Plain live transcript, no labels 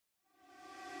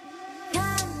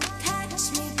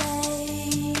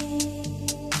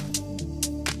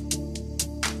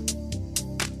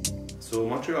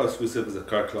Montreal Exclusive is a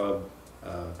car club,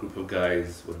 group of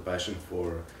guys with a passion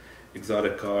for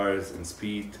exotic cars and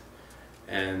speed.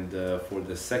 And for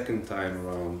the second time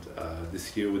around,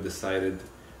 this year we decided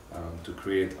to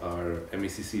create our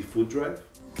MECC food drive.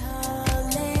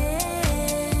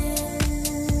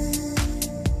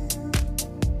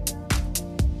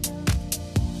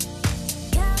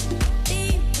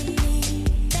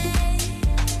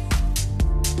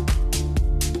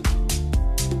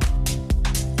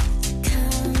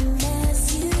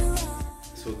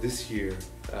 So this year,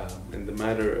 in the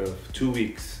matter of 2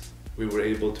 weeks, we were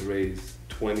able to raise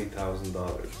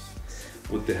 $20,000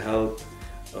 with the help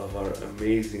of our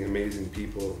amazing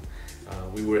people.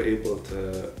 We were able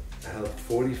to help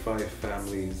 45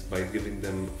 families by giving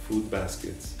them food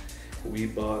baskets. We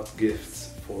bought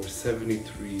gifts for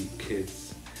 73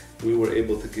 kids. We were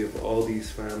able to give all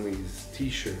these families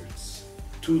t-shirts,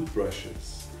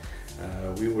 toothbrushes.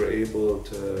 We were able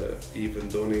to even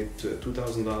donate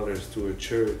 $2,000 to a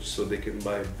church so they can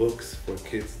buy books for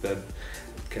kids that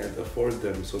can't afford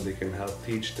them, so they can help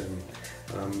teach them.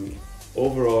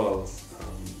 Overall,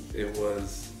 it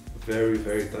was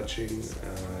very touching.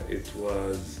 It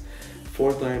was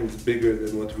 4 times bigger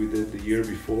than what we did the year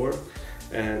before,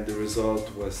 and the result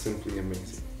was simply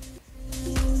amazing.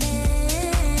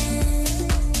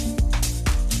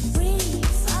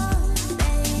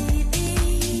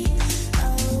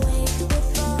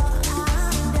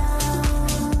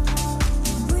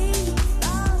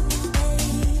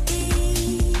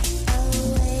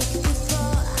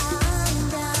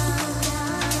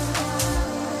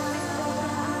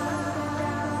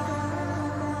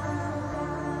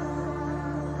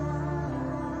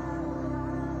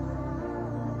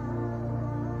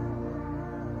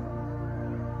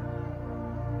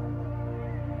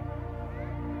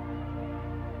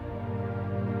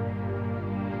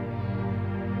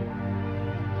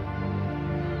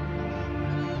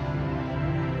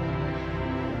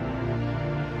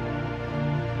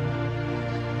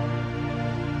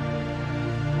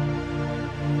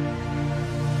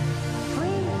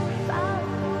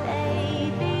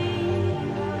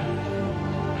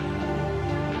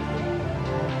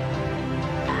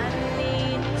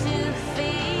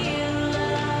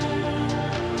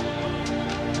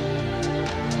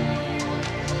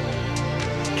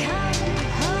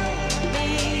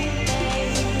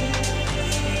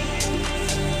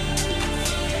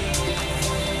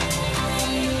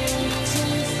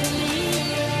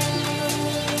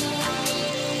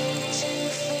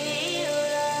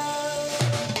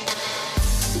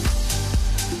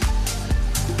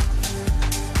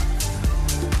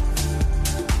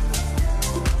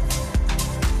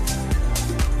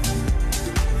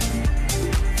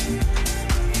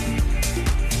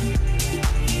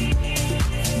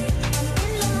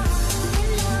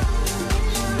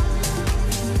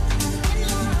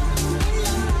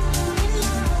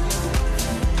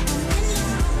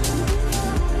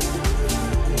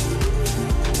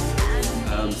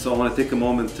 So I want to take a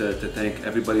moment to thank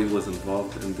everybody who was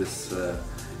involved in this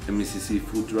MECC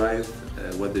food drive,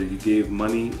 whether you gave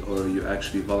money or you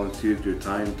actually volunteered your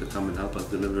time to come and help us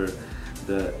deliver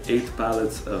the 8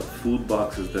 pallets of food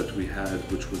boxes that we had,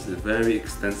 which was a very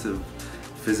extensive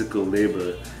physical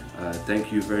labor.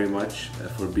 Thank you very much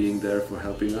for being there, for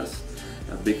helping us.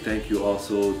 A big thank you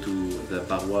also to the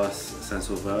Paroisse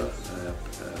Saint-Sauveur,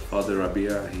 Father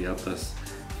Rabia. He helped us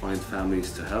find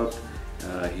families to help.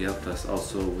 He helped us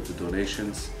also with the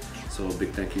donations, so a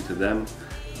big thank you to them.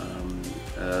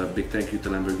 Big thank you to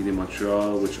Lamborghini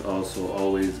Montreal, which also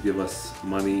always give us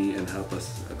money and help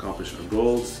us accomplish our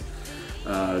goals.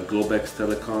 Globex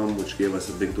Telecom, which gave us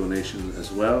a big donation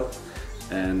as well,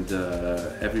 and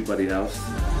everybody else.